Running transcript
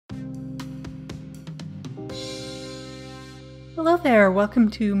Hello there, welcome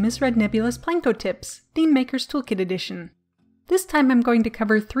to Ms.RedNebula's Planko Tips, Thememaker's Toolkit Edition. This time I'm going to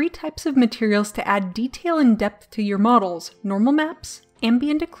cover 3 types of materials to add detail and depth to your models: normal maps,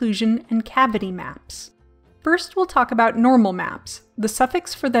 ambient occlusion, and cavity maps. First we'll talk about normal maps. The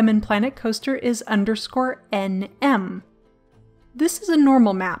suffix for them in Planet Coaster is _NM. This is a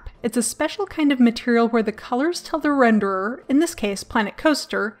normal map. It's a special kind of material where the colors tell the renderer, in this case Planet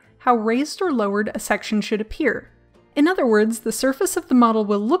Coaster, how raised or lowered a section should appear. In other words, the surface of the model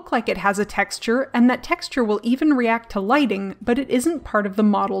will look like it has a texture, and that texture will even react to lighting, but it isn't part of the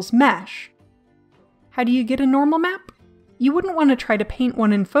model's mesh. How do you get a normal map? You wouldn't want to try to paint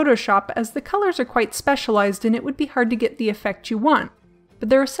one in Photoshop, as the colors are quite specialized and it would be hard to get the effect you want, but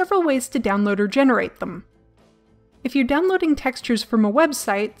there are several ways to download or generate them. If you're downloading textures from a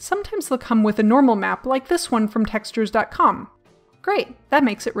website, sometimes they'll come with a normal map like this one from textures.com. Great, that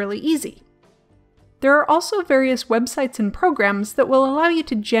makes it really easy. There are also various websites and programs that will allow you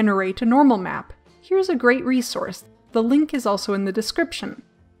to generate a normal map. Here's a great resource. The link is also in the description.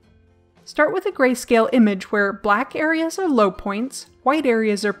 Start with a grayscale image where black areas are low points, white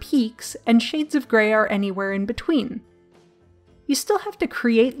areas are peaks, and shades of gray are anywhere in between. You still have to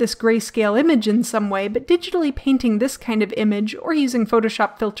create this grayscale image in some way, but digitally painting this kind of image or using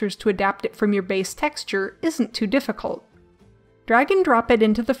Photoshop filters to adapt it from your base texture isn't too difficult. Drag and drop it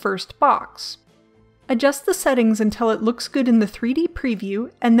into the first box. Adjust the settings until it looks good in the 3D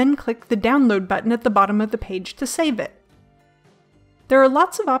preview, and then click the download button at the bottom of the page to save it. There are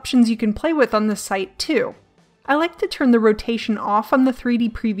lots of options you can play with on this site too. I like to turn the rotation off on the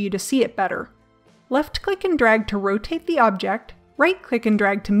 3D preview to see it better. Left-click and drag to rotate the object, right-click and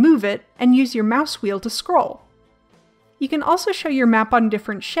drag to move it, and use your mouse wheel to scroll. You can also show your map on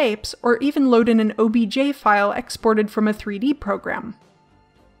different shapes, or even load in an OBJ file exported from a 3D program.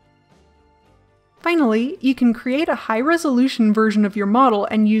 Finally, you can create a high-resolution version of your model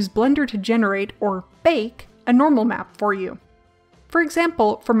and use Blender to generate, or bake, a normal map for you. For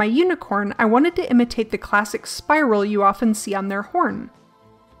example, for my unicorn, I wanted to imitate the classic spiral you often see on their horn.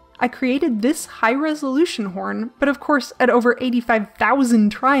 I created this high-resolution horn, but of course at over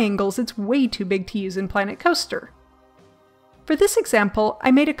 85,000 triangles it's way too big to use in Planet Coaster. For this example, I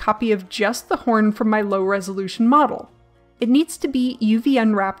made a copy of just the horn from my low-resolution model. It needs to be UV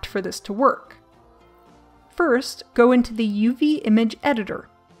unwrapped for this to work. First, go into the UV Image Editor.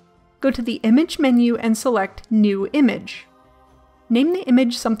 Go to the Image menu and select New Image. Name the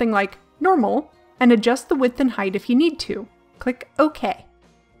image something like Normal, and adjust the width and height if you need to. Click OK.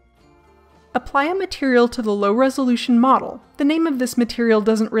 Apply a material to the low-resolution model. The name of this material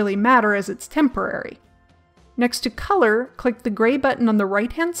doesn't really matter as it's temporary. Next to Color, click the gray button on the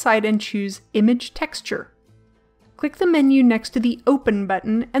right-hand side and choose Image Texture. Click the menu next to the Open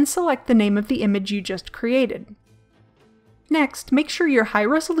button and select the name of the image you just created. Next, make sure your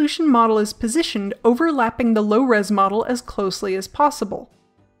high-resolution model is positioned overlapping the low-res model as closely as possible.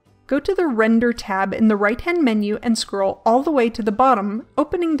 Go to the Render tab in the right-hand menu and scroll all the way to the bottom,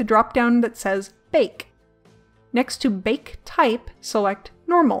 opening the drop-down that says Bake. Next to Bake Type, select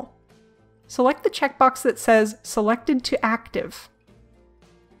Normal. Select the checkbox that says Selected to Active.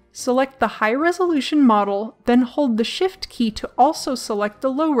 Select the high-resolution model, then hold the Shift key to also select the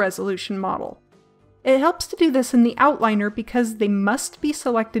low-resolution model. It helps to do this in the outliner because they must be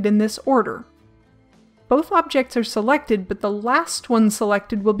selected in this order. Both objects are selected, but the last one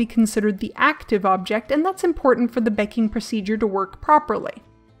selected will be considered the active object, and that's important for the baking procedure to work properly.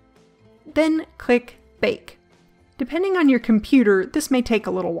 Then click Bake. Depending on your computer, this may take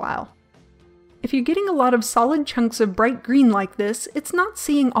a little while. If you're getting a lot of solid chunks of bright green like this, it's not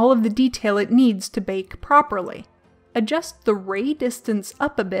seeing all of the detail it needs to bake properly. Adjust the ray distance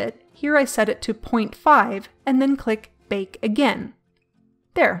up a bit, here I set it to 0.5, and then click Bake again.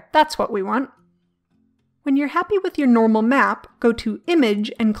 There, that's what we want. When you're happy with your normal map, go to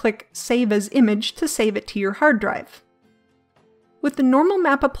Image and click Save as Image to save it to your hard drive. With the normal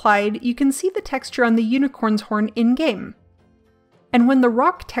map applied, you can see the texture on the unicorn's horn in-game. And when the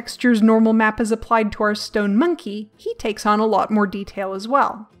rock texture's normal map is applied to our stone monkey, he takes on a lot more detail as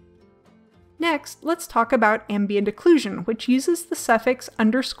well. Next, let's talk about ambient occlusion, which uses the suffix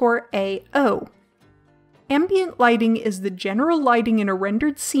 _AO. Ambient lighting is the general lighting in a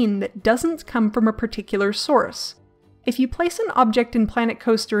rendered scene that doesn't come from a particular source. If you place an object in Planet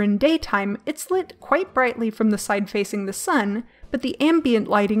Coaster in daytime, it's lit quite brightly from the side facing the sun, but the ambient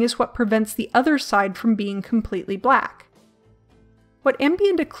lighting is what prevents the other side from being completely black. What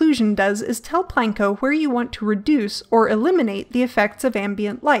ambient occlusion does is tell Planko where you want to reduce or eliminate the effects of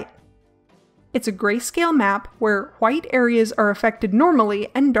ambient light. It's a grayscale map where white areas are affected normally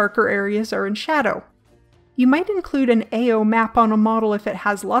and darker areas are in shadow. You might include an AO map on a model if it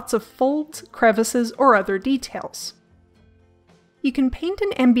has lots of folds, crevices, or other details. You can paint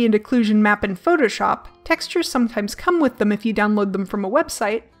an ambient occlusion map in Photoshop. Textures sometimes come with them if you download them from a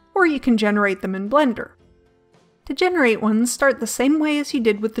website, or you can generate them in Blender. To generate one, start the same way as you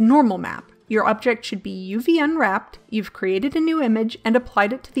did with the normal map. Your object should be UV unwrapped, you've created a new image, and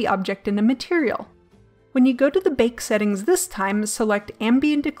applied it to the object in a material. When you go to the bake settings this time, select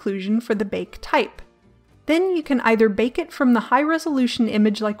Ambient Occlusion for the bake type. Then you can either bake it from the high-resolution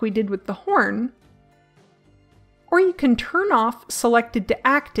image like we did with the horn, or you can turn off Selected to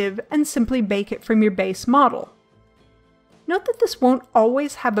Active and simply bake it from your base model. Note that this won't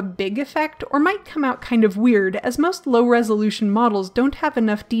always have a big effect or might come out kind of weird, as most low-resolution models don't have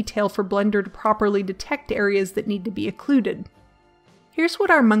enough detail for Blender to properly detect areas that need to be occluded. Here's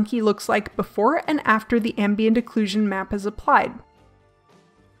what our monkey looks like before and after the ambient occlusion map is applied.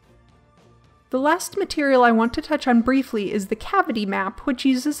 The last material I want to touch on briefly is the cavity map, which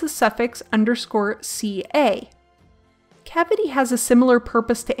uses the suffix _CA. Cavity has a similar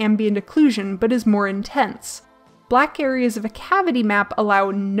purpose to ambient occlusion, but is more intense. Black areas of a cavity map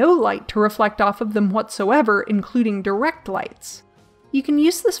allow no light to reflect off of them whatsoever, including direct lights. You can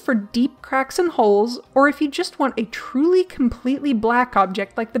use this for deep cracks and holes, or if you just want a truly completely black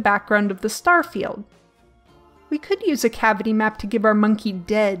object like the background of the star field. We could use a cavity map to give our monkey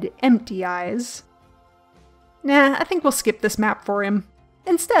dead, empty eyes. Nah, I think we'll skip this map for him.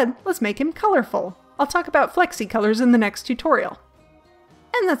 Instead, let's make him colorful. I'll talk about flexi colors in the next tutorial.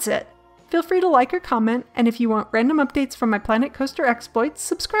 And that's it. Feel free to like or comment, and if you want random updates from my Planet Coaster exploits,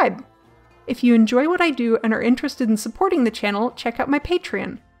 subscribe. If you enjoy what I do and are interested in supporting the channel, check out my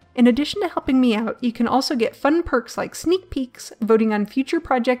Patreon. In addition to helping me out, you can also get fun perks like sneak peeks, voting on future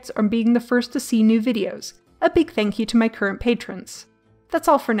projects, or being the first to see new videos. A big thank you to my current patrons. That's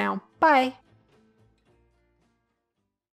all for now. Bye!